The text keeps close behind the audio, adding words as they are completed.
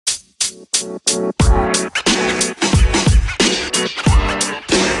Welcome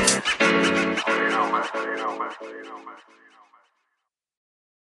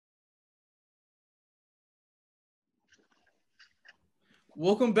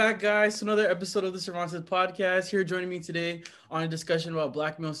back, guys, to another episode of the Cervantes podcast. Here joining me today on a discussion about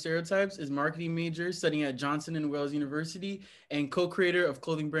black male stereotypes is marketing major studying at Johnson and Wales University and co-creator of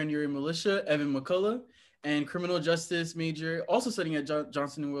clothing brand Yuri Militia, Evan McCullough, and criminal justice major also studying at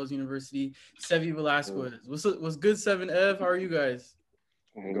Johnson and Wales University, Sevy Velasquez. What's good, Seven Ev? How are you guys?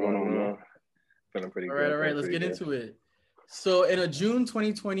 What's going on, man? Feeling pretty good. All right, let's get into it. So in a June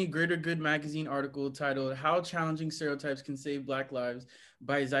 2020 Greater Good magazine article titled How Challenging Stereotypes Can Save Black Lives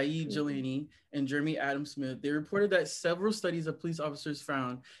by Zaid Jelani and Jeremy Adam Smith, they reported that several studies of police officers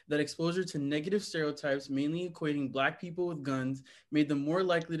found that exposure to negative stereotypes, mainly equating Black people with guns, made them more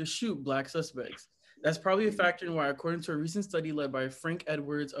likely to shoot Black suspects. That's probably a factor in why, according to a recent study led by Frank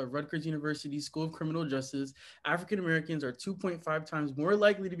Edwards of Rutgers University School of Criminal Justice, African Americans are 2.5 times more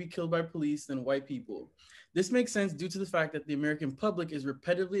likely to be killed by police than white people. This makes sense due to the fact that the American public is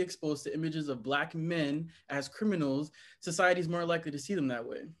repetitively exposed to images of Black men as criminals. Society is more likely to see them that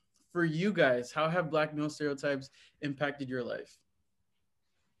way. For you guys, how have Black male stereotypes impacted your life?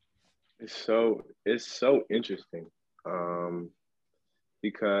 It's so interesting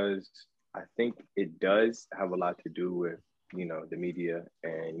because I think it does have a lot to do with the media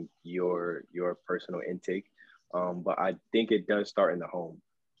and your personal intake, but I think it does start in the home.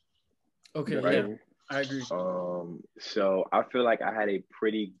 Okay, right? Yeah. I agree. So I feel like I had a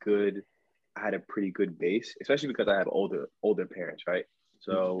pretty good base, especially because I have older parents, right?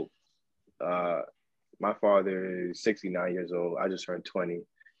 So, my father is 69 years old. I just turned 20. You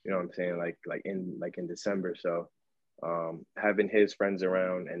know what I'm saying? Like in December. So, having his friends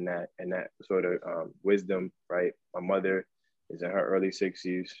around and that sort of wisdom, right? My mother is in her early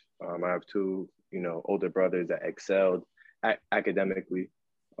 60s. I have two older brothers that excelled academically.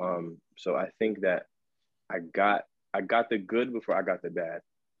 So I think that I got the good before I got the bad.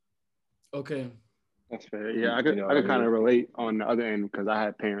 Okay. That's fair. Yeah, I could kind of relate on the other end because I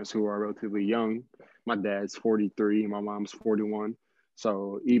had parents who are relatively young. My dad's 43, my mom's 41.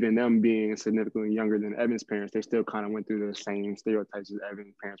 So even them being significantly younger than Evan's parents, they still kind of went through the same stereotypes as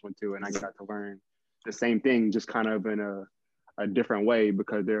Evan's parents went through. And I got to learn the same thing, just kind of in a different way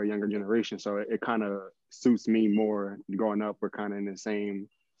because they're a younger generation. So it kind of suits me more growing up. We're kind of in the same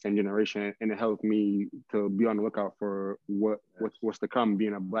generation, and it helped me to be on the lookout for what's to come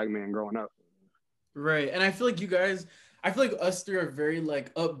being a Black man growing up. Right. And I feel like us three are very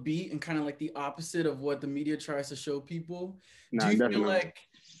like upbeat and kind of like the opposite of what the media tries to show people. Do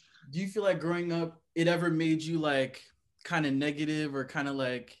you feel like growing up it ever made you like kind of negative or kind of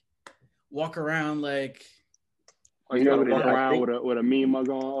like walk around like you gotta walk around with a mean mug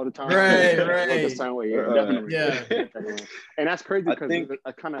on all the time. Right. Definitely. Yeah. And that's crazy because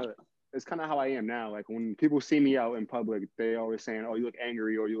it's kind of how I am now. Like when people see me out in public, they always saying, "Oh, you look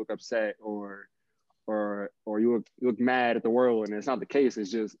angry," or "You look upset," or you look mad at the world. And it's not the case.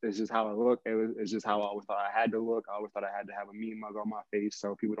 It's just how I look. It's just how I always thought I had to look. I always thought I had to have a mean mug on my face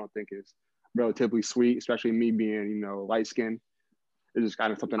so people don't think it's relatively sweet, especially me being light skinned. It's just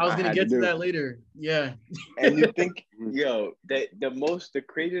kind of something I was gonna get to do. that later. Yeah. And you think, the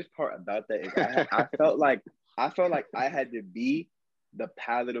craziest part about that is I felt like I had to be the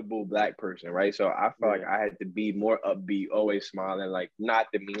palatable Black person, right? So I felt like I had to be more upbeat, always smiling, like not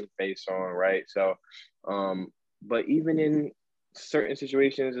the mean face on, right? So, but even in certain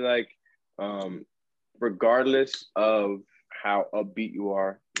situations, like, regardless of how upbeat you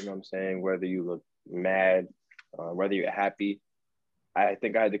are, you know what I'm saying, whether you look mad, whether you're happy, I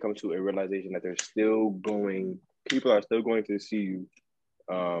think I had to come to a realization that people are still going to see you,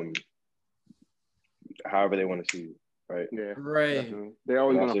 however they want to see you, right? Yeah, right. Definitely. They're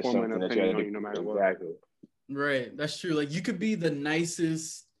always going to form an opinion on you no matter what. Exactly. Right, that's true. Like you could be the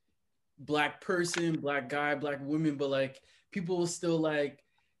nicest Black person, Black guy, Black woman, but like people will still like,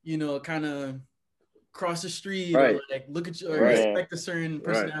 kind of cross the street or like look at you or respect a certain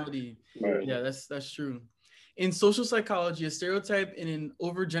personality. Right. Yeah, that's true. In social psychology, a stereotype is an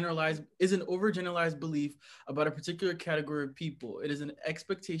overgeneralized belief about a particular category of people. It is an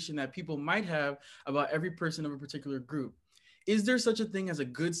expectation that people might have about every person of a particular group. Is there such a thing as a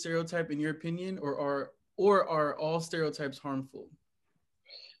good stereotype in your opinion, or are all stereotypes harmful?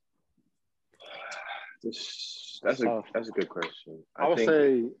 That's a good question.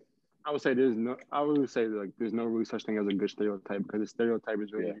 I would say there's no really such thing as a good stereotype, because a stereotype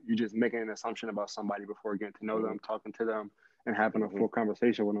is really you just making an assumption about somebody before getting to know them, talking to them, and having a full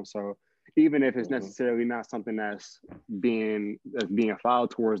conversation with them. So even if it's necessarily not something that's being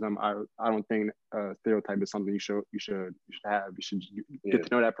filed towards them, I don't think stereotype is something you should have. You should get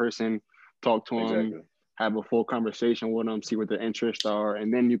to know that person, talk to them, have a full conversation with them, see what their interests are,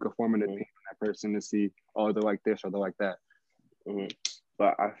 and then you can form an opinion on that person to see, oh, they're like this or they're like that.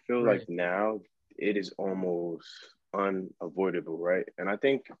 But I feel like now it is almost unavoidable, right? And I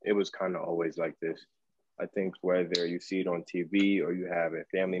think it was kind of always like this. I think whether you see it on TV or you have a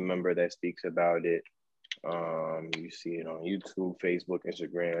family member that speaks about it, you see it on YouTube, Facebook,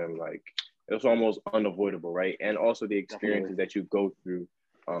 Instagram, like it's almost unavoidable, right? And also the experiences that you go through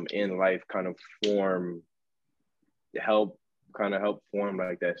in life kind of help form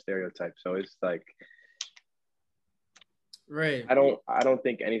like that stereotype. So it's like, right. I don't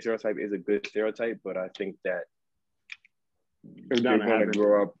think any stereotype is a good stereotype, but I think that you're going to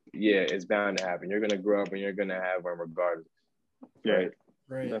grow up. Yeah, it's bound to happen. You're going to grow up and you're going to have them regardless. Yeah,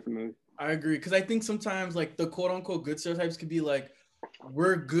 right. Definitely. I agree. Because I think sometimes like the quote unquote good stereotypes could be like,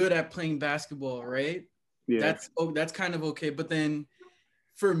 we're good at playing basketball, right? Yeah. That's kind of okay. But then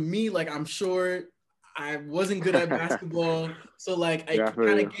for me, like I'm sure I wasn't good at basketball. So like it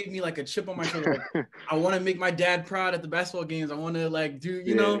kind of gave me like a chip on my shoulder. Like, I want to make my dad proud at the basketball games. I want to like do,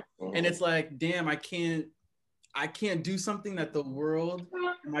 you know, and it's like, damn, I can't do something that the world,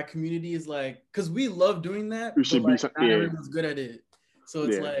 my community is like, because we love doing that, but like not everyone's good at it. So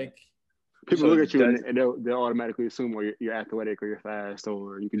it's like people look at you and they'll automatically assume you're athletic or you're fast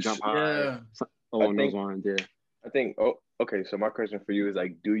or you can jump high. Along those lines, I think. Oh, okay. So my question for you is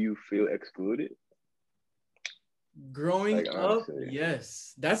like, do you feel excluded? Growing up,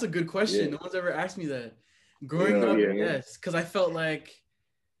 yes. That's a good question. No one's ever asked me that. Growing up, yes, because I felt like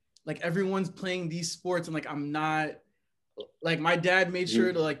everyone's playing these sports and like I'm not, like my dad made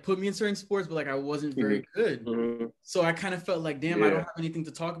sure to like put me in certain sports, but like I wasn't very good. So I kind of felt like, damn, I don't have anything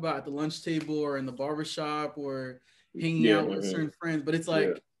to talk about at the lunch table or in the barbershop or hanging out with certain friends. But it's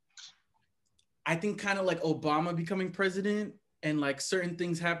like, I think kind of like Obama becoming president and like certain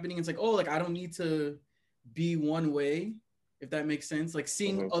things happening. It's like, oh, like I don't need to be one way, if that makes sense. Like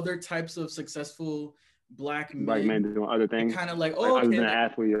seeing other types of successful black men doing other things, kind of like, oh, like, other than an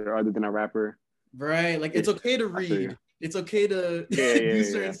athlete or other than a rapper, right? Like it's okay to read, it's okay to do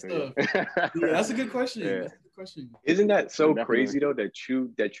certain stuff. That's a good question. That's a good question. Isn't that so crazy though, that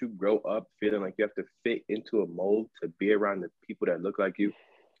you grow up feeling like you have to fit into a mold to be around the people that look like you?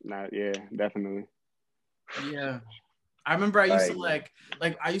 Definitely. Yeah, I remember I used to like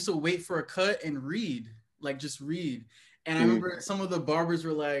I used to wait for a cut and read, like just read. And I remember some of the barbers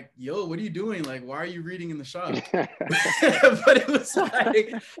were like, yo, what are you doing? Like, why are you reading in the shop? But it was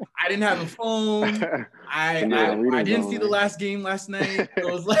like, I didn't have a phone. I didn't see the last game last night. So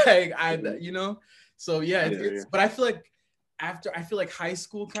it was like, you know? So yeah, but I feel like I feel like high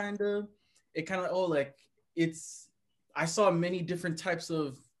school it kind of, I saw many different types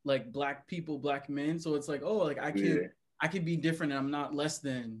of like black people, black men. So it's like, oh, like I could be different and I'm not less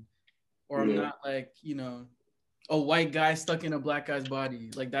than, or I'm not like, you know, a white guy stuck in a black guy's body,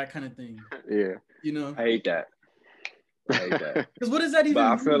 like that kind of thing. Yeah. You know? I hate that. Because what does that even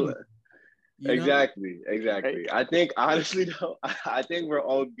mean? I feel exactly. I think honestly though, I think we're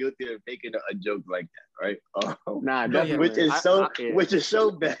all guilty of making a joke like that, right? Nah, definitely. Which is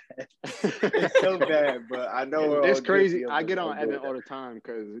so bad. It's so bad, but I know it's crazy. I get on Evan all the time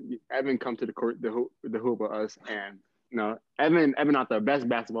because Evan come to the court, the hoop with us, and you know, Evan not the best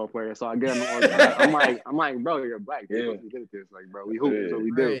basketball player, so I get him all the time. I'm like, bro, you're black. You're supposed to be good at this. Like, bro, we hoop, so we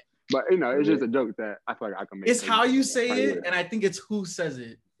do. But you know, it's just a joke that I feel like I can make. It's how you say it, and I think it's who says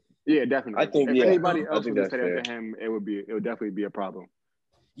it. Yeah, definitely. I think if anybody else would say that to him, it would definitely be a problem.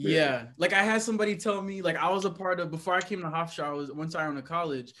 Yeah, like I had somebody tell me, like I was a part of, before I came to Hofstra, I was once I went to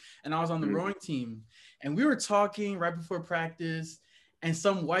college, and I was on the rowing team, and we were talking right before practice. And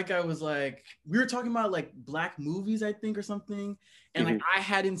some white guy was like, we were talking about like black movies, I think, or something. And like, I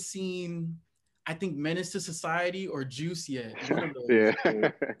hadn't seen, I think, Menace to Society or Juice yet. One of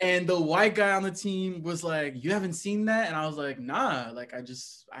those. And the white guy on the team was like, you haven't seen that? And I was like, nah, like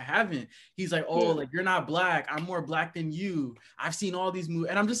I haven't. He's like, oh, like you're not black. I'm more black than you. I've seen all these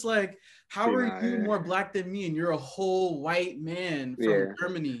movies. And I'm just like, how are you more black than me? And you're a whole white man from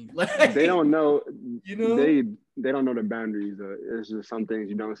Germany. Like they don't know, you know, they don't know the boundaries. It's just some things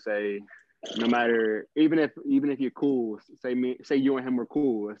you don't say, no matter, even if you're cool, say you and him were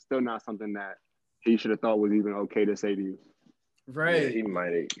cool, it's still not something that he should have thought was even okay to say to you. Right. Yeah,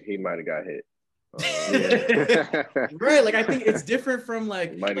 he might have got hit. Right. Like I think it's different from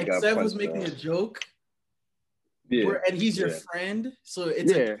like Sev was making a joke. Yeah. And he's your friend. So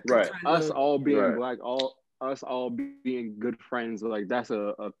it's right. Us all being black, us all being good friends, like that's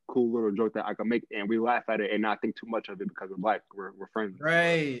a cool little joke that I can make, and we laugh at it and not think too much of it because we're black. We're friends,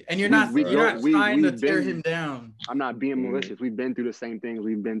 right? And you're not trying to tear him down. I'm not being malicious. We've been through the same things.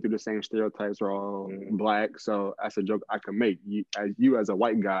 We've been through the same stereotypes. We're all black, so that's a joke I can make. You as a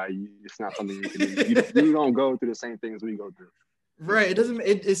white guy, it's not something you can do. You don't go through the same things we go through. Right. It doesn't.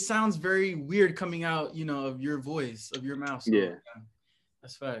 It sounds very weird coming out, of your voice, of your mouth. So, yeah,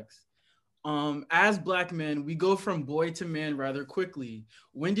 that's facts. As black men, we go from boy to man rather quickly.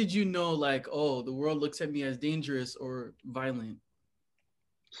 When did you know, like, oh, the world looks at me as dangerous or violent?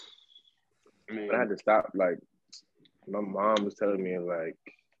 I had to stop. Like, my mom was telling me, like,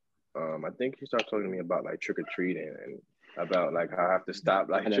 I think she started talking to me about like trick or treating and about like how I have to stop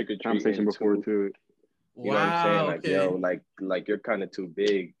like trick or treating. Conversation before too. You know what I'm saying? Like, okay. Yo, like you're kind of too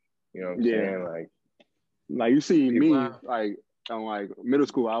big. You know what I'm saying? Like you see me, like in like middle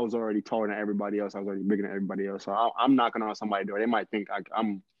school, I was already taller than everybody else. I was already bigger than everybody else. So I'm knocking on somebody's door. They might think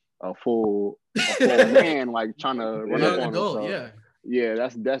I'm a full man, like trying to run up on them. So, yeah,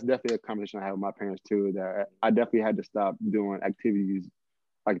 that's definitely a conversation I had with my parents too. That I definitely had to stop doing activities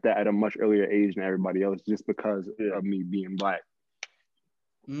like that at a much earlier age than everybody else, just because of me being black.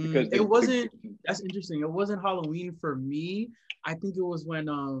 Because that's interesting. It wasn't Halloween for me. I think it was when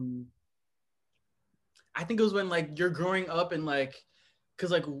like you're growing up and like,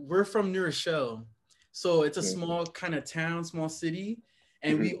 cause like we're from New Rochelle, so it's a small kind of town, small city,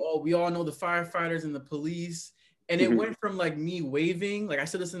 and we all know the firefighters and the police, and it went from like me waving, like I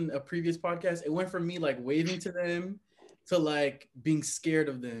said this in a previous podcast, it went from me like waving to them to like being scared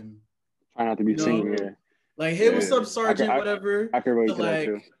of them. Try not to be seen. Yeah. Like, hey, what's up, Sergeant? Whatever. I can relate to that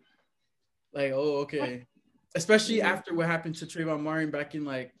too. Like, oh, okay. Especially after what happened to Trayvon Martin back in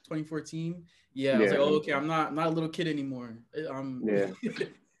like 2014. Yeah, I was like, oh, okay, I'm not a little kid anymore. Yeah.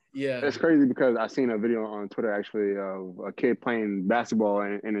 It's crazy because I seen a video on Twitter actually of a kid playing basketball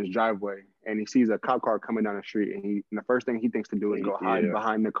in his driveway, and he sees a cop car coming down the street, and the first thing he thinks to do is go hide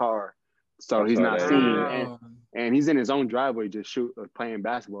behind the car, so he's not seen. And he's in his own driveway just playing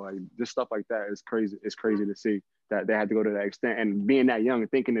basketball. Like, just stuff like that is crazy. It's crazy to see that they had to go to that extent and being that young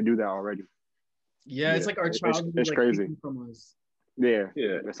and thinking to do that already. Yeah, it's like our childhood. It's like crazy. From us. Yeah,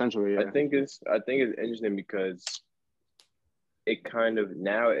 essentially. Yeah. I think it's interesting because it kind of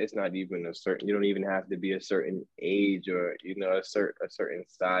now it's not even a certain. You don't even have to be a certain age or a certain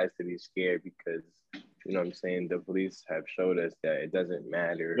size to be scared because. You know what I'm saying? The police have showed us that it doesn't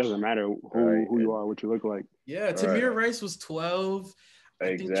matter. It doesn't matter who you are, what you look like. Yeah, Tamir Rice was 12.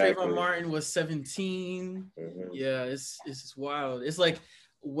 I think Trayvon Martin was 17. Yeah, it's just wild. It's like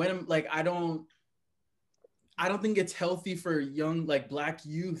when like I don't think it's healthy for young like black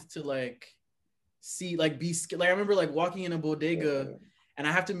youth to like see like be scared. Like I remember like walking in a bodega and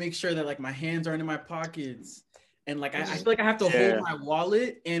I have to make sure that like my hands aren't in my pockets. And like I feel like I have to hold my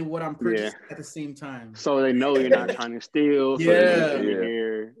wallet and what I'm purchasing at the same time. So they know you're not trying to steal. So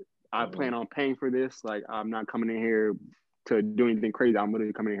here. I plan on paying for this. Like I'm not coming in here to do anything crazy. I'm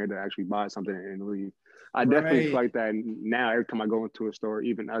literally coming in here to actually buy something and leave. I definitely feel like that now. Every time I go into a store,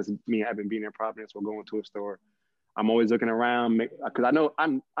 even as me having been in Providence or going to a store, I'm always looking around because I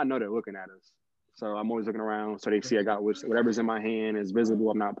know they're looking at us. So I'm always looking around so they see I got whatever's in my hand is visible.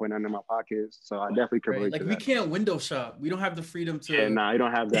 I'm not putting it in my pockets. So I definitely can relate to that. We can't window shop. We don't have the freedom to. Yeah, you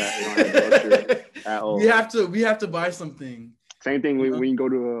don't have that. You don't have that at all. We have to buy something. Same thing when you go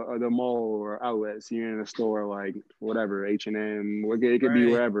to the mall or outlets. You're in a store like whatever H&M. It could be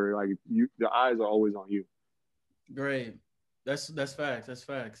wherever. Like the eyes are always on you. Great. That's facts. That's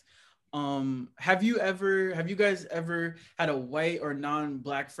facts. Have you guys ever had a white or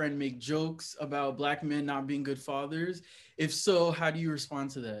non-black friend make jokes about black men not being good fathers? If so, how do you respond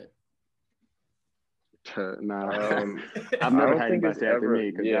to that? Nah, I've never had anybody say that to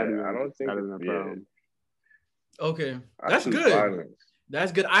me because I don't think that is a problem. Okay, that's good. Violence.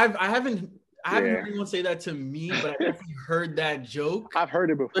 That's good. I haven't heard anyone say that to me, but I've definitely heard that joke. I've heard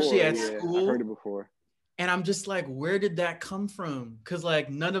it before, especially at school. I've heard it before. And I'm just like, where did that come from? Cause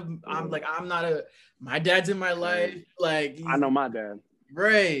like my dad's in my life. Like I know my dad.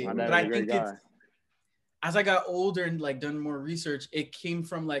 Right. My dad but I a great think guy. As I got older and like done more research, it came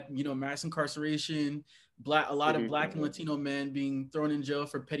from like, mass incarceration, a lot of black and Latino men being thrown in jail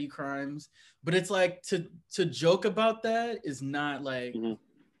for petty crimes. But it's like to joke about that is not like,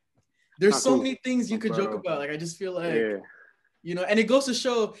 there's not so many things you could joke about. Like, I just feel like, You know, and it goes to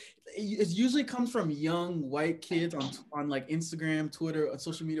show it usually comes from young white kids on like Instagram, Twitter,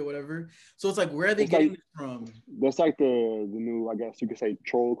 social media, whatever. So it's like, where are they It's getting like this from? that's like the new, I guess you could say,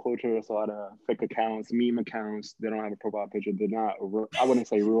 troll culture. It's a lot of fake accounts, meme accounts. They don't have a profile picture. They're not. I wouldn't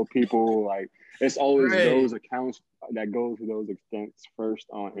say real people. Like it's always Right. those accounts that go to those extents first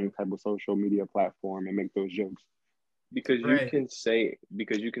on any type of social media platform and make those jokes. Because you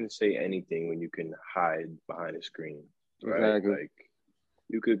can say anything when you can hide behind a screen, right? Exactly. Like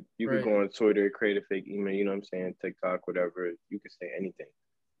you could go on Twitter, create a fake email, you know what I'm saying, TikTok, whatever. You could say anything.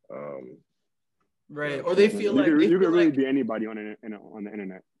 Right. You know, or they feel like you could really be anybody on the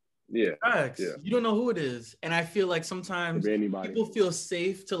internet. Yeah. Facts. Yeah. You don't know who it is. And I feel like sometimes people feel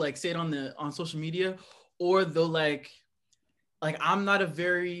safe to like say it on social media, or they'll like I'm not a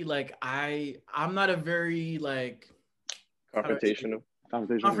very like confrontational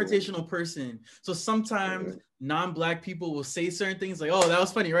person. So sometimes non-black people will say certain things like, "Oh, that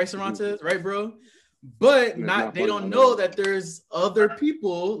was funny, right, Cervantes? Right, bro?" But they don't know that there's other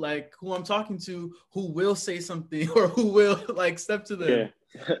people like who I'm talking to who will say something or who will like step to them. Yeah.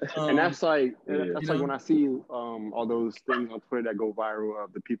 And that's like when I see all those things on Twitter that go viral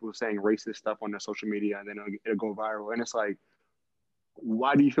of the people saying racist stuff on their social media, and then it'll go viral, and it's like,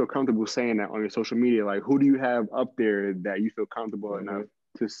 why do you feel comfortable saying that on your social media? Like, who do you have up there that you feel comfortable enough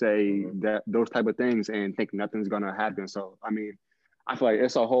to say that those type of things and think nothing's gonna happen? So I mean, I feel like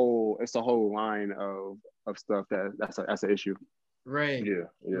it's a whole line of stuff that's an issue. Right. Yeah.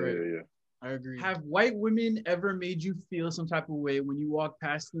 I agree. Have white women ever made you feel some type of way when you walk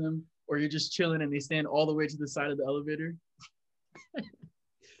past them, or you're just chilling and they stand all the way to the side of the elevator?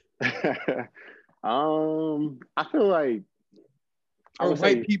 I feel like, or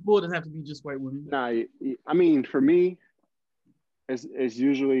white people, it doesn't have to be just white women. Nah, I mean, for me, it's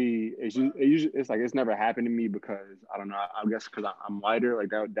usually it's never happened to me because I don't know. I guess because I'm lighter, like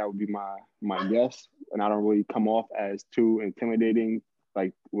that would be my guess, and I don't really come off as too intimidating.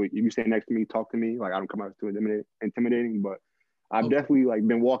 Like you stay next to me, talk to me, like I don't come off too intimidating. But I've definitely like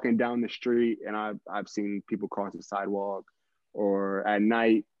been walking down the street and I've seen people cross the sidewalk, or at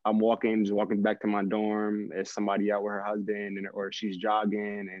night I'm walking back to my dorm. There's somebody out with her husband, or she's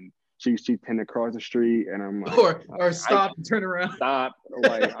jogging and she tend to cross the street, and I'm like, or stop and turn around. Stop.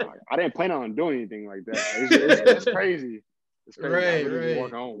 Like I didn't plan on doing anything like that. It's crazy. It's crazy. Right.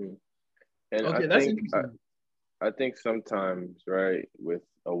 Walk home. And that's interesting. I think sometimes, right, with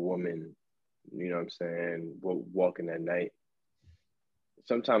a woman, you know what I'm saying, walking at night,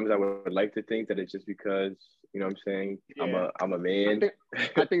 sometimes I would like to think that it's just because, you know what I'm saying, I'm a man.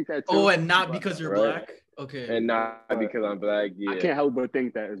 I think that too. And not because you're black? Okay. And not because I'm black, yeah. I can't help but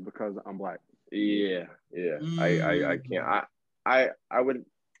think that it's because I'm black. Yeah. I can't. I would,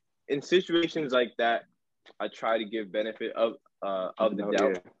 in situations like that, I try to give benefit of the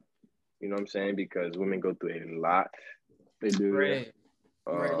doubt. Yeah. You know what I'm saying? Because women go through a lot. They do. Right.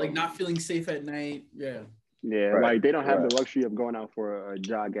 Right. Like not feeling safe at night. Yeah. Yeah. Right. Like they don't have the luxury of going out for a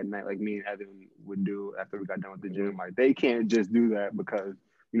jog at night like me and Evan would do after we got done with the gym. Like they can't just do that because,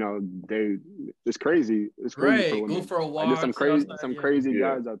 you know, it's crazy. It's crazy for women. Go for a walk. Like, there's some crazy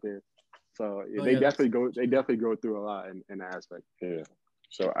guys out there. So they definitely go through a lot in that aspect. Yeah.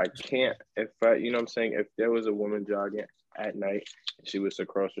 So I can't, you know what I'm saying, if there was a woman jogging at night, she was to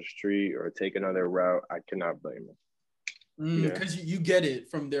cross the street or take another route, I cannot blame her. Because you get it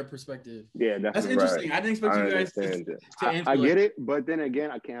from their perspective. Yeah, that's interesting. Right. I didn't expect you guys to answer. I get it, but then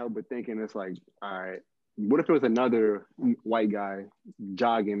again, I can't help but thinking it's like, all right, what if it was another white guy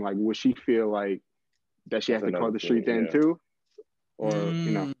jogging? Like, would she feel like that she has to cross the street then too? Or,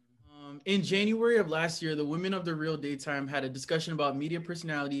 you know? In January of last year, the Women of the Real Daytime had a discussion about media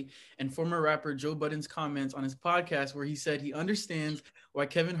personality and former rapper Joe Budden's comments on his podcast, where he said he understands why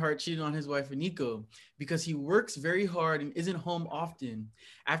Kevin Hart cheated on his wife Aniko because he works very hard and isn't home often.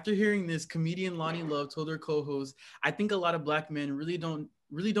 After hearing this, comedian Lonnie Love told her co-host, "I think a lot of black men really don't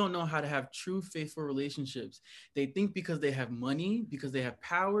know how to have true faithful relationships. They think because they have money, because they have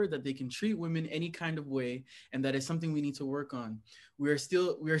power, that they can treat women any kind of way, and that is something we need to work on. We are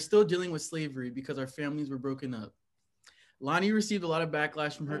still dealing with slavery because our families were broken up." Lonnie received a lot of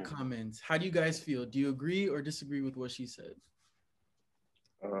backlash from her comments. How do you guys feel? Do you agree or disagree with what she said?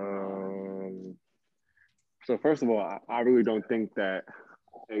 So first of all, I really don't think that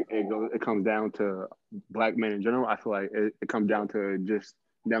it comes down to black men in general. I feel like it comes down to just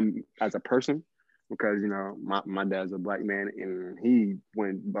them as a person, because, you know, my dad's a black man and he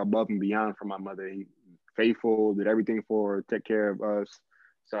went above and beyond for my mother. He faithful, did everything for her, take care of us.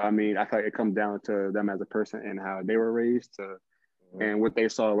 So I mean, I feel like it comes down to them as a person and how they were raised and what they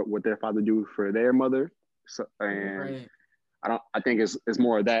saw what their father do for their mother. So I think it's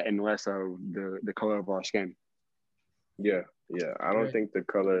more of that and less of the color of our skin. Yeah. I don't think the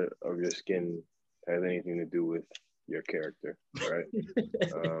color of your skin has anything to do with your character, right?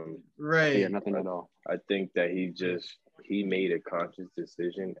 Right. Yeah, nothing at all. I think that he made a conscious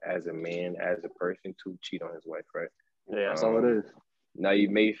decision as a man, as a person, to cheat on his wife, right? Yeah, that's all it is. Now you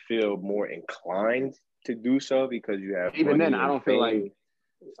may feel more inclined to do so because you have even money then I don't feel like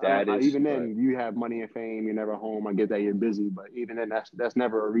status. Even then you have money and fame, you're never home. I get that you're busy, but even then that's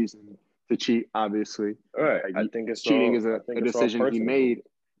never a reason to cheat, obviously. All right. Like, I think it's cheating all, is a decision he made,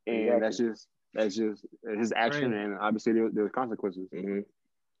 and that's just his action, and obviously there's consequences. Mm-hmm.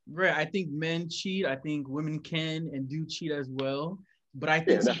 Right. I think men cheat. I think women can and do cheat as well. But I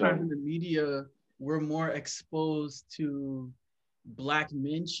think sometimes in the media, we're more exposed to Black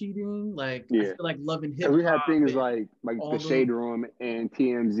men cheating. Like, I feel like Love and Hip Hop. We have things like the Shade Room and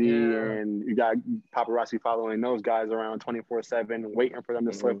TMZ, and you got paparazzi following those guys around 24/7, waiting for them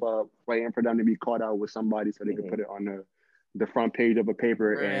to slip up, waiting for them to be caught out with somebody so they can put it on the front page of a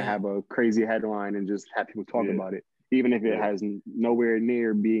paper and have a crazy headline and just have people talk about it, even if it has nowhere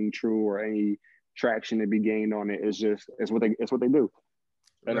near being true or any traction to be gained on it. It's what they do.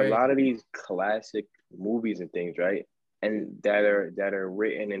 And a lot of these classic movies and things, right? And that are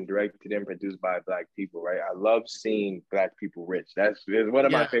written and directed and produced by Black people, right? I love seeing Black people rich. It's one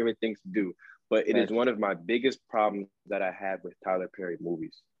of my favorite things to do. But it is one of my biggest problems that I have with Tyler Perry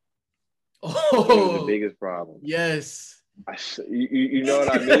movies. Oh, the biggest problem. Yes. You know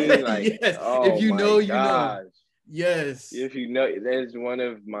what I mean? Like, yes. Oh, if you know, gosh. you know. Yes. If you know, there's one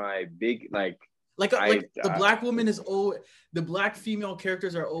of my big the Black woman is always, the Black female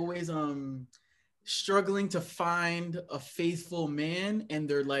characters are always struggling to find a faithful man, and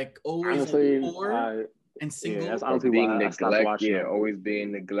they're like always honestly, poor and single. That's honestly being neglected. Yeah, always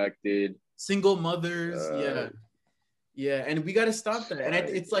being neglected. Single mothers. Yeah, and we got to stop that. And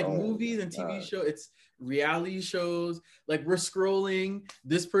it's like movies and TV shows. It's reality shows. Like, we're scrolling.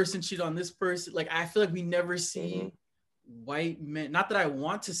 This person cheated on this person. Like, I feel like we never see white men. Not that I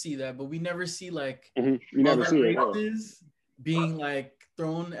want to see that, but we never see like other races being like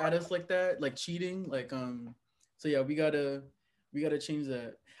thrown at us like that, like cheating. Like So yeah, we gotta change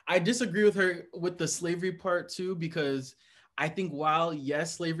that. I disagree with her with the slavery part too, because I think while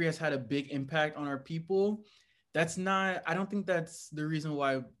yes, slavery has had a big impact on our people, I don't think that's the reason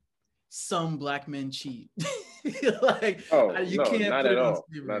why some Black men cheat. You can't not put at it on all.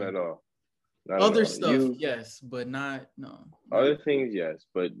 slavery. Not at all. Other stuff, yes, but no. Other things, yes,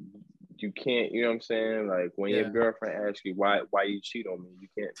 but you can't. You know what I'm saying? Like, when your girlfriend asks you why you cheat on me, you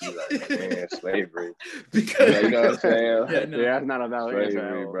can't be like, man, slavery. Because you know what I'm saying? That's not a valid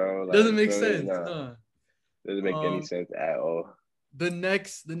slavery, bro. Like, doesn't make sense. No. Doesn't make any sense at all. The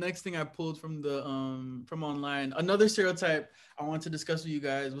next thing I pulled from the from online, another stereotype I want to discuss with you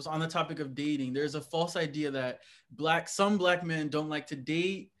guys was on the topic of dating. There's a false idea that some Black men don't like to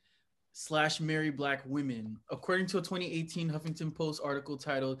date / marry Black women. According to a 2018 Huffington Post article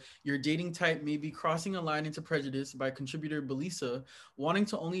titled "Your Dating Type May Be Crossing a Line into Prejudice" by contributor Belisa, wanting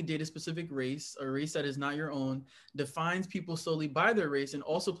to only date a specific race, a race that is not your own, defines people solely by their race and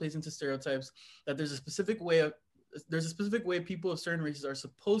also plays into stereotypes that there's a specific way people of certain races are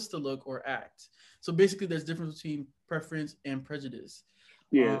supposed to look or act. So basically, there's a difference between preference and prejudice.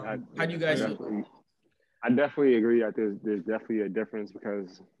 Yeah. How do you guys feel? I definitely agree that there's definitely a difference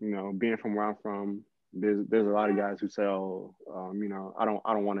because, being from where I'm from, there's a lot of guys who say, I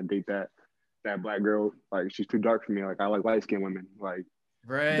don't want to date that Black girl. Like, she's too dark for me. Like, I like light skinned women. Like,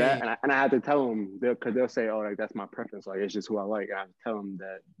 right. That, and I have to tell them, because they'll say, oh, like, that's my preference. Like, it's just who I like. And I have to tell them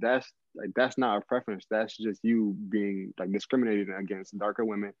that's not a preference. That's just you being like discriminated against darker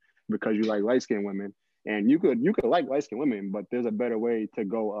women because you like light skinned women. And you could like light-skinned women, but there's a better way to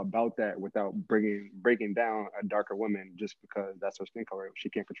go about that without breaking down a darker woman just because that's her skin color. She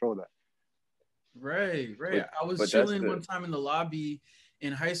can't control that. Right. I was chilling one time in the lobby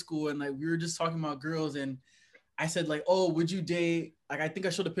in high school, and like we were just talking about girls, and I said like, "Oh, would you date?" Like, I think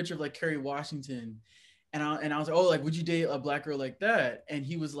I showed a picture of like Kerry Washington, and I was like, "Oh, like would you date a Black girl like that?" And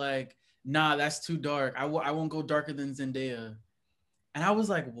he was like, "Nah, that's too dark. I won't go darker than Zendaya." And I was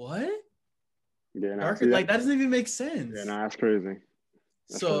like, "What?" Yeah, darker, like that doesn't even make sense. Yeah, that's crazy.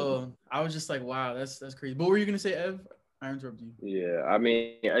 So I was just like, wow, that's crazy. But what were you gonna say, Ev? I interrupted you. Yeah, I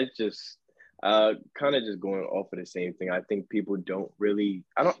mean, it's just kind of just going off of the same thing. I think people don't really.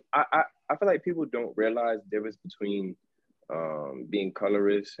 I feel like people don't realize the difference between being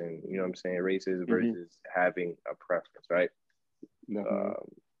colorist and what I'm saying, racist versus having a preference, right?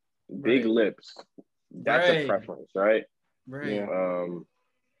 Big lips, that's a preference, right? Right. Yeah.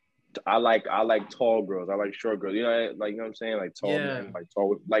 I like tall girls. I like short girls. You know, like, you know what I'm saying? Like tall men, like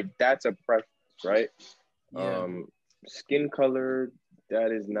tall, like that's a preference, right? Yeah. Skin color,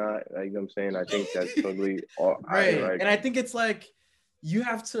 that is not, like, you know what I'm saying? I think that's totally right. And I think it's like you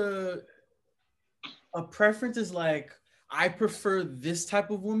have to, a preference is like, I prefer this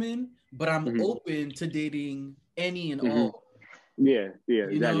type of woman, but I'm open to dating any and all. Yeah, you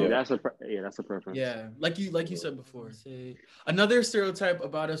exactly. know? That's a preference. Yeah, like you said before. Say another stereotype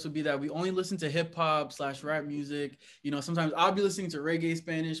about us would be that we only listen to hip hop / rap music. You know, sometimes I'll be listening to reggae,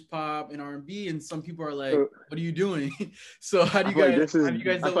 Spanish pop, and R&B, and some people are like, "What are you doing?" So how do you guys? I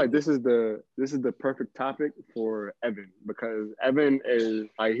feel like this is the perfect topic for Evan, because Evan is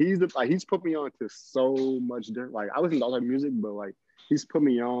like he's put me on to so much different. Like, I listen to all that music, but like he's put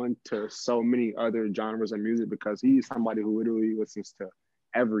me on to so many other genres of music, because he's somebody who literally listens to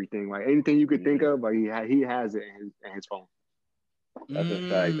everything. Like, anything you could think of, like he has it in his phone. That's a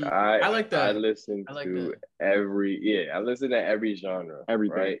fact. I like that. I listen to every genre,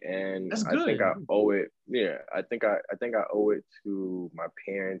 everything, right? And that's good. I think I owe it. Yeah, I think I owe it to my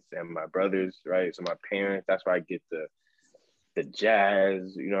parents and my brothers, right? So my parents, that's where I get the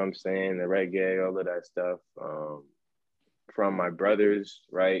jazz, you know what I'm saying, the reggae, all of that stuff. From my brothers,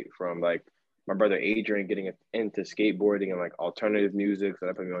 right? From like my brother Adrian getting into skateboarding and like alternative music, so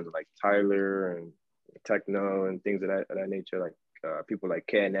that put me on to like Tyler and techno and things of that nature, like people like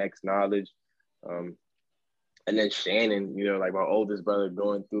KNX, Knowledge, and then Shannon, you know, like my oldest brother,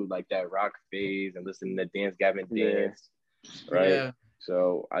 going through like that rock phase and listening to Dance Gavin Dance, right? Yeah.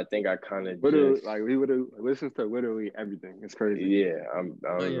 So I think I kind of like we would have listened to literally everything. It's crazy. Yeah, I'm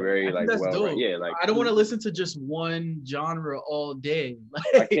very like well. Yeah, like I don't want to listen to just one genre all day. Like,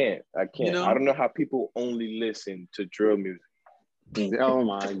 I can't. You know? I don't know how people only listen to drill music. Oh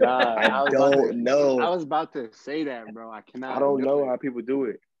my god! I don't know. I was about to say that, bro. I cannot. I don't know how people do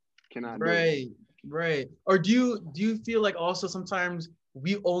it. Cannot. Right. Or do you feel like also sometimes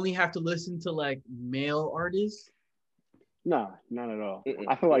we only have to listen to like male artists? No, not at all.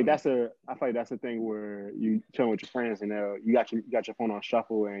 I feel like that's a thing where you chill with your friends and you got your phone on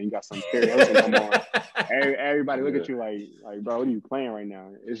shuffle and you got some karaoke come on. Everybody look at you like, bro, what are you playing right now?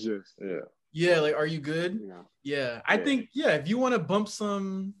 It's just yeah, like, are you good? You know? Yeah, I think if you want to bump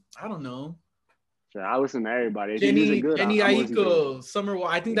some, I don't know. Yeah, I listen to everybody. Jenny Aiko, Summer.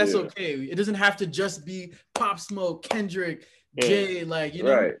 I think that's okay. It doesn't have to just be Pop Smoke, Kendrick, Jay, like, you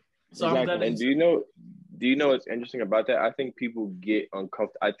know. Right. So exactly. I'm glad. And do you know what's interesting about that? I think people get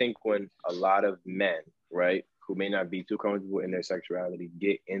uncomfortable. I think when a lot of men, right, who may not be too comfortable in their sexuality,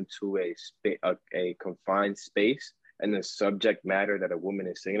 get into a confined space, and the subject matter that a woman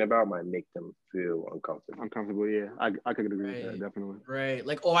is singing about might make them feel uncomfortable. Uncomfortable, yeah. I could agree with that, definitely. Right.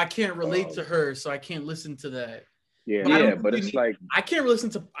 Like, I can't relate to her, so I can't listen to that. Yeah, but it's like I can't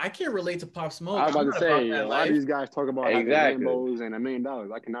relate to Pop Smoke. I was about to say, a lot of these guys talk about having rainbows and $1 million.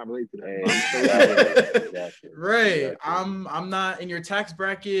 I cannot relate to that. Exactly. Right. I'm not in your tax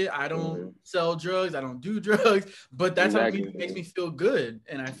bracket. I don't sell drugs. I don't do drugs. But that's how music makes me feel good,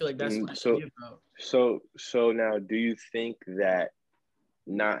 and I feel like that's what it should be about. So now, do you think that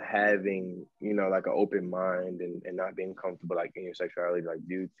not having, you know, like an open mind and not being comfortable like in your sexuality, like,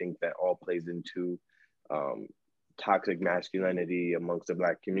 do you think that all plays into toxic masculinity amongst the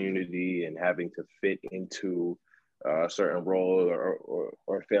Black community and having to fit into a certain role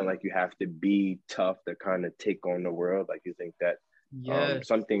or feeling like you have to be tough to kind of take on the world? Like, you think that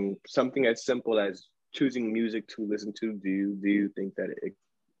something as simple as choosing music to listen to, do you think that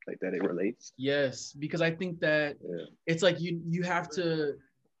it relates? Yes, because I think that it's like you have to,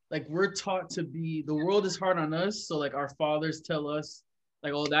 like, we're taught to be, the world is hard on us, so like our fathers tell us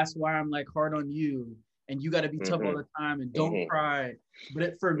like, oh, that's why I'm like hard on you, and you got to be tough all the time and don't cry.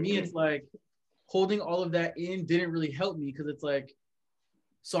 But for me, it's like holding all of that in didn't really help me, because it's like,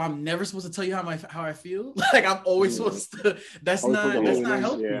 so I'm never supposed to tell you how I feel. Like, I'm always supposed to. That's not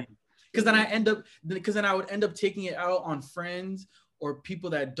helping me. Because then I would end up taking it out on friends or people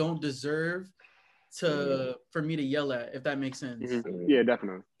that don't deserve for me to yell at, if that makes sense. Yeah,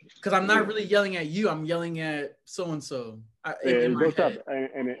 definitely. Because I'm not really yelling at you. I'm yelling at so and so. It built up,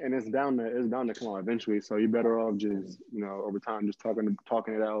 and it's bound to come out eventually. So you're better off just, you know, over time, just talking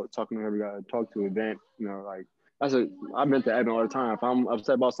it out, talking to whoever you got to talk to, vent. You know, like I've been to Evan all the time. If I'm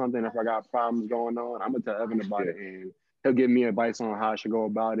upset about something, if I got problems going on, I'm gonna tell Evan about it, and he'll give me advice on how I should go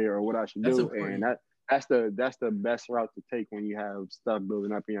about it or what I should do. Important. And that's the best route to take when you have stuff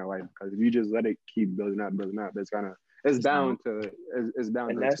building up in your life. Because if you just let it keep building up, it's bound to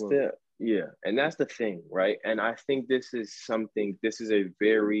explode. And that's the thing, right? And I think this is a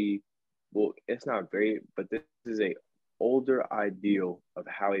very, well, it's not very, but this is a older ideal of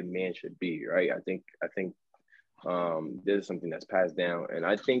how a man should be, right? I think this is something that's passed down, and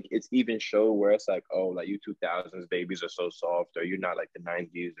I think it's even showed where it's like, oh, like you 2000s babies are so soft, or you're not like the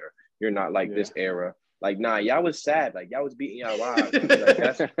 90s, or you're not like this era. Like, nah, y'all was sad, like y'all was beating y'all wives. Like,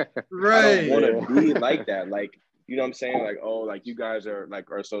 that's right. I don't want to be like that. Like, you know what I'm saying? Like, oh, like you guys are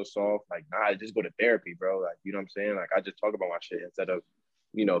so soft. Like, nah, just go to therapy, bro. Like, you know what I'm saying? Like, I just talk about my shit instead of,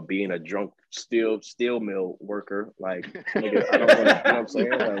 you know, being a drunk steel mill worker. Like, nigga, I don't want to, you know what I'm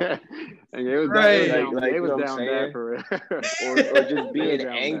saying? Like, and it was right. It was down bad for real. or just being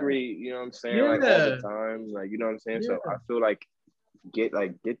angry, you know what I'm saying? Like all the time. Like, you know what I'm saying? So I feel like get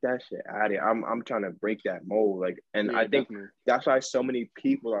that shit out of here. I'm trying to break that mold. Like, and I think that's why so many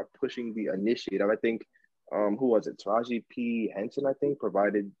people are pushing the initiative. I think who was it? Taraji P. Henson, I think,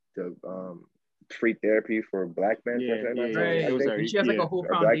 provided the free therapy for Black men. Right. And she has like a whole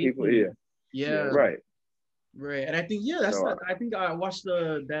foundation. Black people, right. And I think I think I watched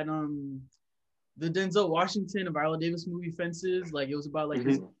the Denzel Washington and Viola Davis movie Fences. Like, it was about like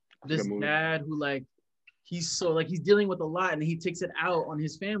this dad who like he's dealing with a lot, and he takes it out on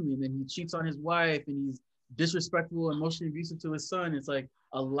his family, and then he cheats on his wife, and he's disrespectful, emotionally abusive to his son. It's like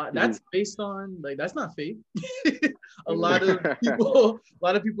a lot that's based on, like, that's not fake. a lot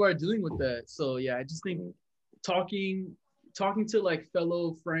of people are dealing with that. So yeah, I just think talking to like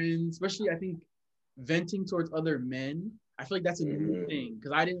fellow friends, especially, I think venting towards other men, I feel like that's a new thing,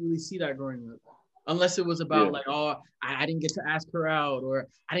 because I didn't really see that growing up, unless it was about like, oh, I didn't get to ask her out, or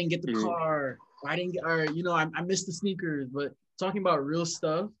I didn't get the car, or I didn't get, or you know, I missed the sneakers. But talking about real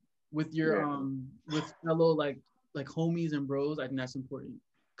stuff with your with fellow like homies and bros, I think that's important,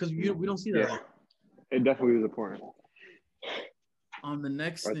 because we don't see that. It definitely is important. On the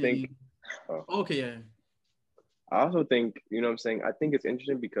next thing, I also think, you know what I'm saying, I think it's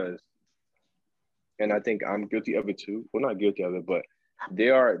interesting because, and I think I'm guilty of it too. Well, not guilty of it, but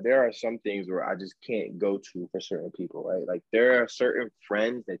there are some things where I just can't go to for certain people, right? Like, there are certain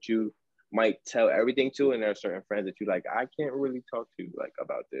friends that you might tell everything to, and there are certain friends that you like, I can't really talk to like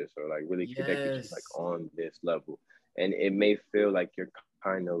about this, or like really connect with you like on this level. And it may feel like you're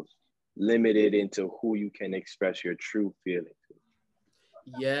kind of limited into who you can express your true feelings to.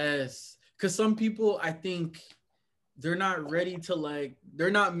 Yes, because some people, I think, they're not ready to, like,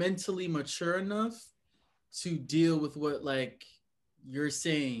 they're not mentally mature enough to deal with what like you're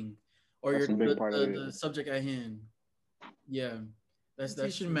saying, or the subject at hand. Yeah,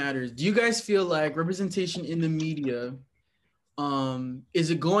 that shit matters. Do you guys feel like representation in the media, is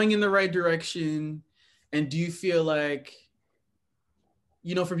it going in the right direction? And do you feel like,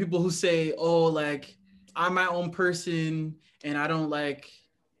 you know, for people who say, oh, like, I'm my own person and I don't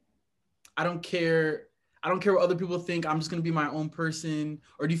care what other people think, I'm just gonna be my own person?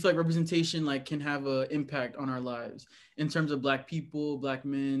 Or do you feel like representation like can have an impact on our lives in terms of Black people, Black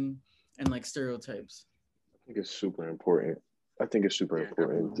men, and like stereotypes? I think it's super important.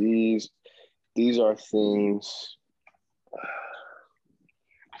 These are things.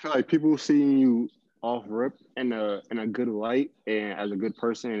 I feel like people seeing you off rip in a good light, and as a good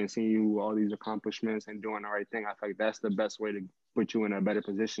person, and seeing you all these accomplishments and doing the right thing, I feel like that's the best way to put you in a better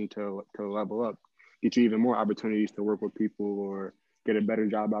position to level up, get you even more opportunities to work with people, or get a better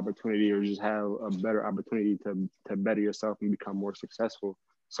job opportunity, or just have a better opportunity to better yourself and become more successful.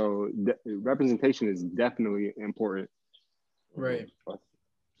 So representation is definitely important. Right.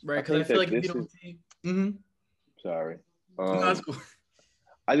 Because I feel like if you don't see... Sorry. No, that's cool.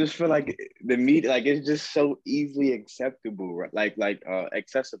 I just feel like the media, like, it's just so easily acceptable, right? Like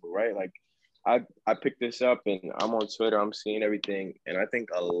accessible, right? Like, I picked this up and I'm on Twitter, I'm seeing everything, and I think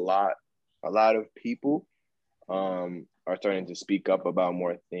a lot of people are starting to speak up about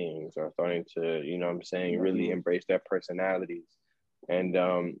more things, are starting to, you know what I'm saying, really embrace their personalities. And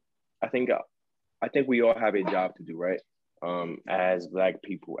I think we all have a job to do, right? As Black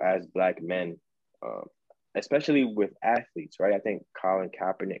people, as Black men, especially with athletes, right? I think Colin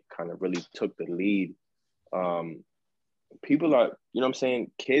Kaepernick kind of really took the lead. People are, you know what I'm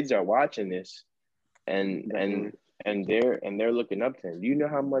saying, kids are watching this and they're looking up to him. Do you know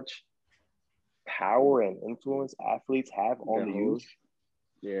how much power and influence athletes have on the youth?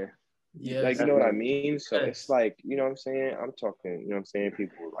 Yeah. Like, you know what I mean? So it's like, you know what I'm saying? I'm talking, you know what I'm saying,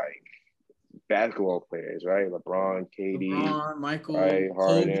 people like basketball players, right? LeBron, KD, Michael, right?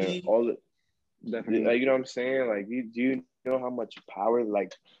 Harden, Kobe. all the, definitely. Like, you know what I'm saying? Like, do you know how much power,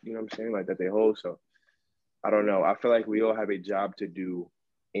 like, you know what I'm saying, like, that they hold? So I don't know. I feel like we all have a job to do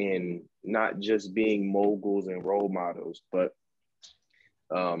in not just being moguls and role models, but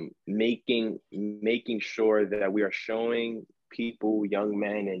making sure that we are showing people, young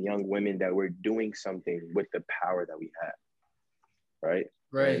men and young women, that we're doing something with the power that we have, right?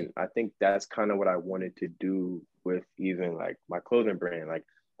 Right. And I think that's kind of what I wanted to do with even like my clothing brand, like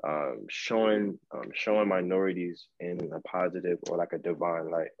showing minorities in a positive or like a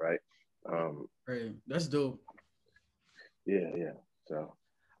divine light, right? Right. That's dope. Yeah. So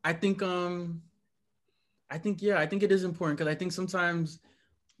I think I think it is important, because I think sometimes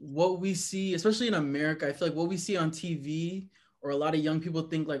what we see, especially in America, I feel like what we see on TV, or a lot of young people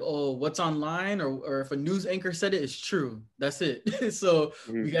think like, oh, what's online, or if a news anchor said it, it's true. That's it. So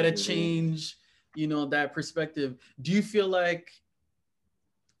we got to change, that perspective. Do you feel like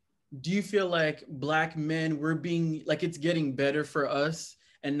Black men, we're being like, it's getting better for us,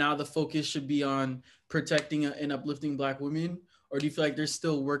 and now the focus should be on protecting and uplifting Black women? Or do you feel like there's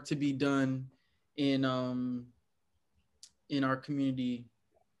still work to be done in our community?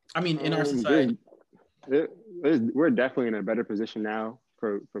 I mean, in our society. We're definitely in a better position now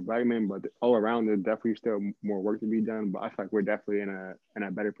for Black men, but all around there's definitely still more work to be done. But I feel like we're definitely in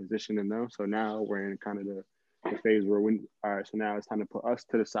a better position than them. So now we're in kind of the phase where all right, so now it's time to put us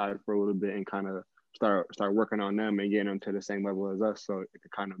to the side for a little bit and kind of start working on them and getting them to the same level as us, so it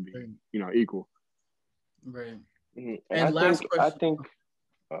could kind of be equal. Right. Mm-hmm. And last question.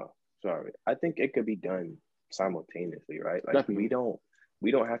 I think it could be done simultaneously, right? Like definitely.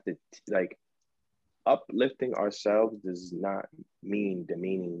 we don't have to like, uplifting ourselves does not mean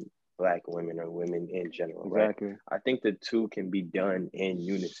demeaning Black women or women in general, exactly. Right? I think the two can be done in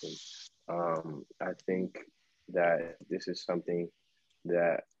unison. I think that this is something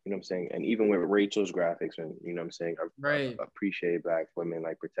that, you know what I'm saying, and even with Rachel's graphics, and you know what I'm saying, right, appreciate Black women,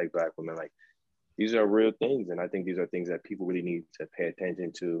 like protect Black women, like these are real things, and I think these are things that people really need to pay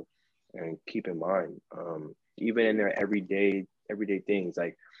attention to and keep in mind, even in their everyday things,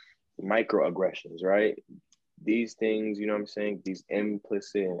 like microaggressions, right? These things, you know what I'm saying, these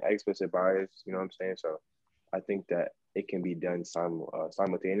implicit and explicit bias, you know what I'm saying. So I think that it can be done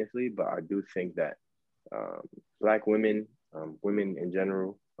simultaneously, but I do think that Black women, women in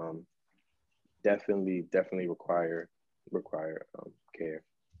general, definitely require care.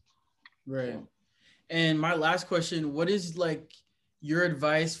 Right. And my last question, what is like your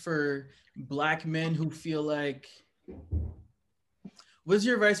advice for Black men who feel like, what's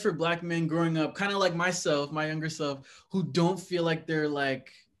your advice for Black men growing up, kind of like myself, my younger self, who don't feel like they're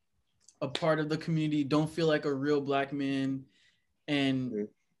like a part of the community, don't feel like a real Black man, and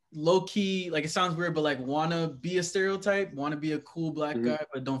low key, like it sounds weird, but like wanna be a stereotype, wanna be a cool Black guy,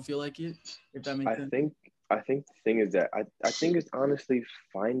 but don't feel like it, if that makes sense? I think the thing is that I think it's honestly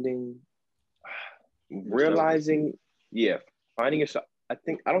realizing yourself. I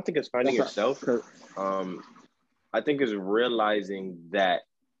don't think it's finding yourself. I think it's realizing that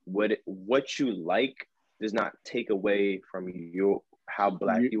what you like does not take away from how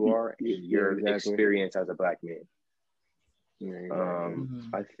Black you are and your experience as a Black man.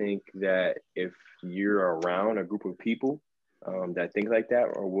 I think that if you're around a group of people that think like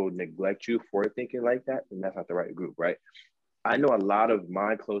that or will neglect you for thinking like that, then that's not the right group, right? I know a lot of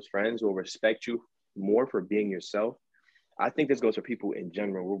my close friends will respect you more for being yourself. I think this goes for people in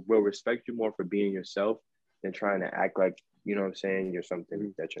general. Will respect you more for being yourself than trying to act like, you know what I'm saying, you're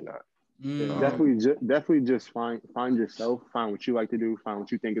something that you're not. Definitely just find yourself, find what you like to do, find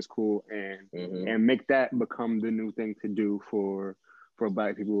what you think is cool, and make that become the new thing to do for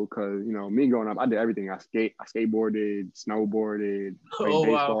Black people. Because, you know, me growing up, I did everything. I skateboarded, snowboarded, played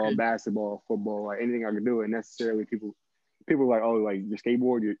baseball, basketball, football, like anything I could do. And necessarily people were like, oh, like you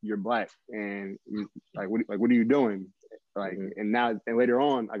skateboard, you're Black, and what are you doing? Like, and later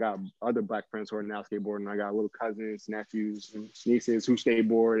on, I got other Black friends who are now skateboarding. I got little cousins, nephews, nieces who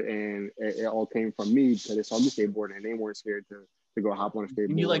skateboard, and it all came from me because they saw me skateboarding, and they weren't scared to go hop on a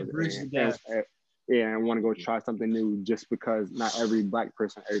skateboard. And you like bridge the gap. And want to go try something new just because not every Black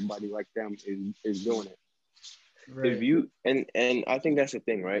person, everybody like them is doing it. Right. If you and I think that's the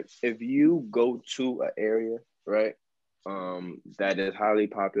thing, right? If you go to an area, right, that is highly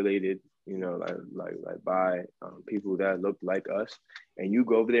populated, you know, like by people that look like us, and you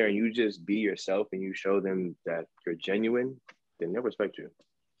go over there and you just be yourself and you show them that you're genuine, then they'll respect you.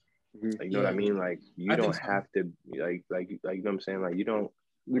 Like, you know what I mean? Like, you don't have to like you know what I'm saying? Like, you don't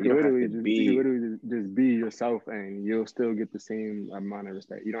literally just be yourself and you'll still get the same amount of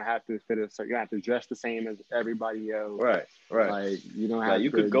respect. You don't have to you don't have to dress the same as everybody else. Right. Like, you don't have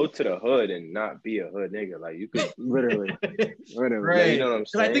you could go to the hood and not be a hood nigga. Like, you could literally. Right. You know what I'm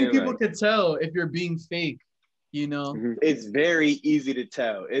saying? I think people could tell if you're being fake, you know? It's very easy to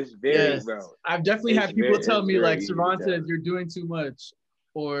tell. It's very, bro. I've definitely had people tell me, like, Cervantes, you're doing too much.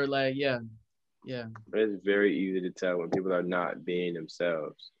 Or like, Yeah. It's very easy to tell when people are not being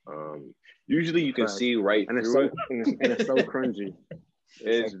themselves. Usually you can see right and through it. And it's so cringy.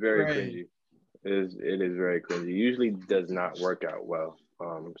 It's very cringy. It is very cringy. Usually does not work out well.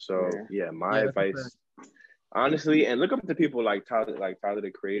 My advice, honestly, and look up to people like Tyler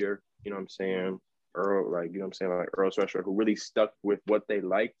the Creator, you know what I'm saying? Earl, like, you know what I'm saying, like Earl Sweatshirt, who really stuck with what they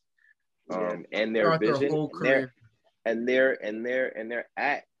liked, and their vision, and they're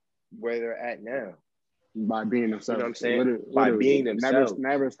at where they're at now. By being themselves. You know what I'm saying? By being themselves.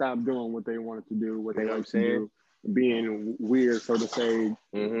 Never stop doing what they wanted to do, what they like to do, being weird, so to say.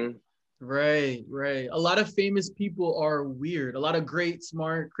 Mm-hmm. Right. A lot of famous people are weird. A lot of great,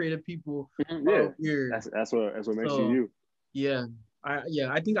 smart, creative people are weird. That's what makes you. Yeah. I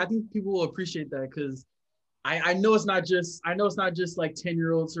think people will appreciate that, because I know it's not just like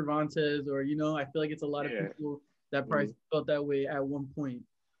 10-year-old Cervantes, or, you know, I feel like it's a lot of people that probably felt that way at one point.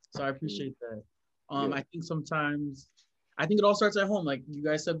 So I appreciate that. I think sometimes it all starts at home. Like you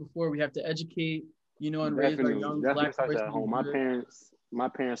guys said before, we have to educate, you know, and raise our young Black boys at home. My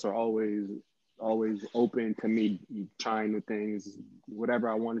parents are always open to me trying new things. Whatever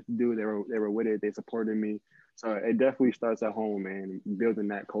I wanted to do, they were with it. They supported me. So it definitely starts at home, and building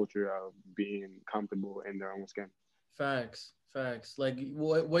that culture of being comfortable in their own skin. Facts. Like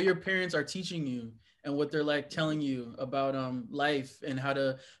what your parents are teaching you, and what they're like telling you about life and how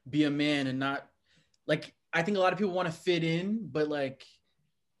to be a man, and not like, I think a lot of people want to fit in, but like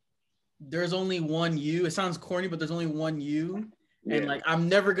there's only one you. It sounds corny, but there's only one you. Yeah. And like, I'm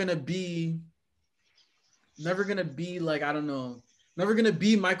never gonna be like, I don't know, never gonna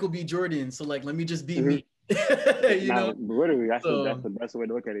be Michael B. Jordan. So like, let me just be me. You know, literally, that's the best way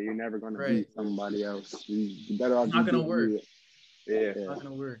to look at it. You're never gonna be somebody else. You better off. It's not gonna work. Yeah, it's not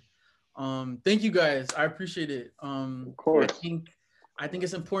gonna work. Thank you guys. I appreciate it. Of course. I think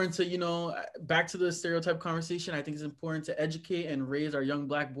it's important to, you know, back to the stereotype conversation. I think it's important to educate and raise our young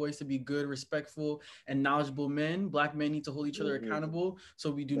Black boys to be good, respectful, and knowledgeable men. Black men need to hold each other accountable,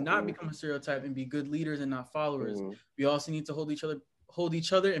 so we do not become a stereotype, and be good leaders and not followers. We also need to hold each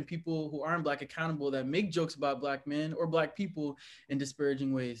other and people who aren't Black accountable, that make jokes about Black men or Black people in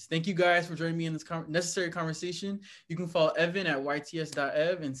disparaging ways. Thank you guys for joining me in this necessary conversation. You can follow Evan at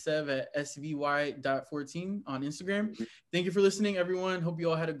yts.ev and Sev at svy.14 on Instagram. Thank you for listening, everyone. Hope you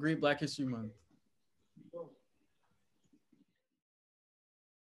all had a great Black History Month.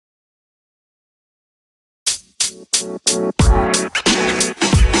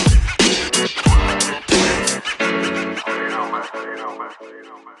 You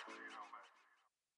know, man.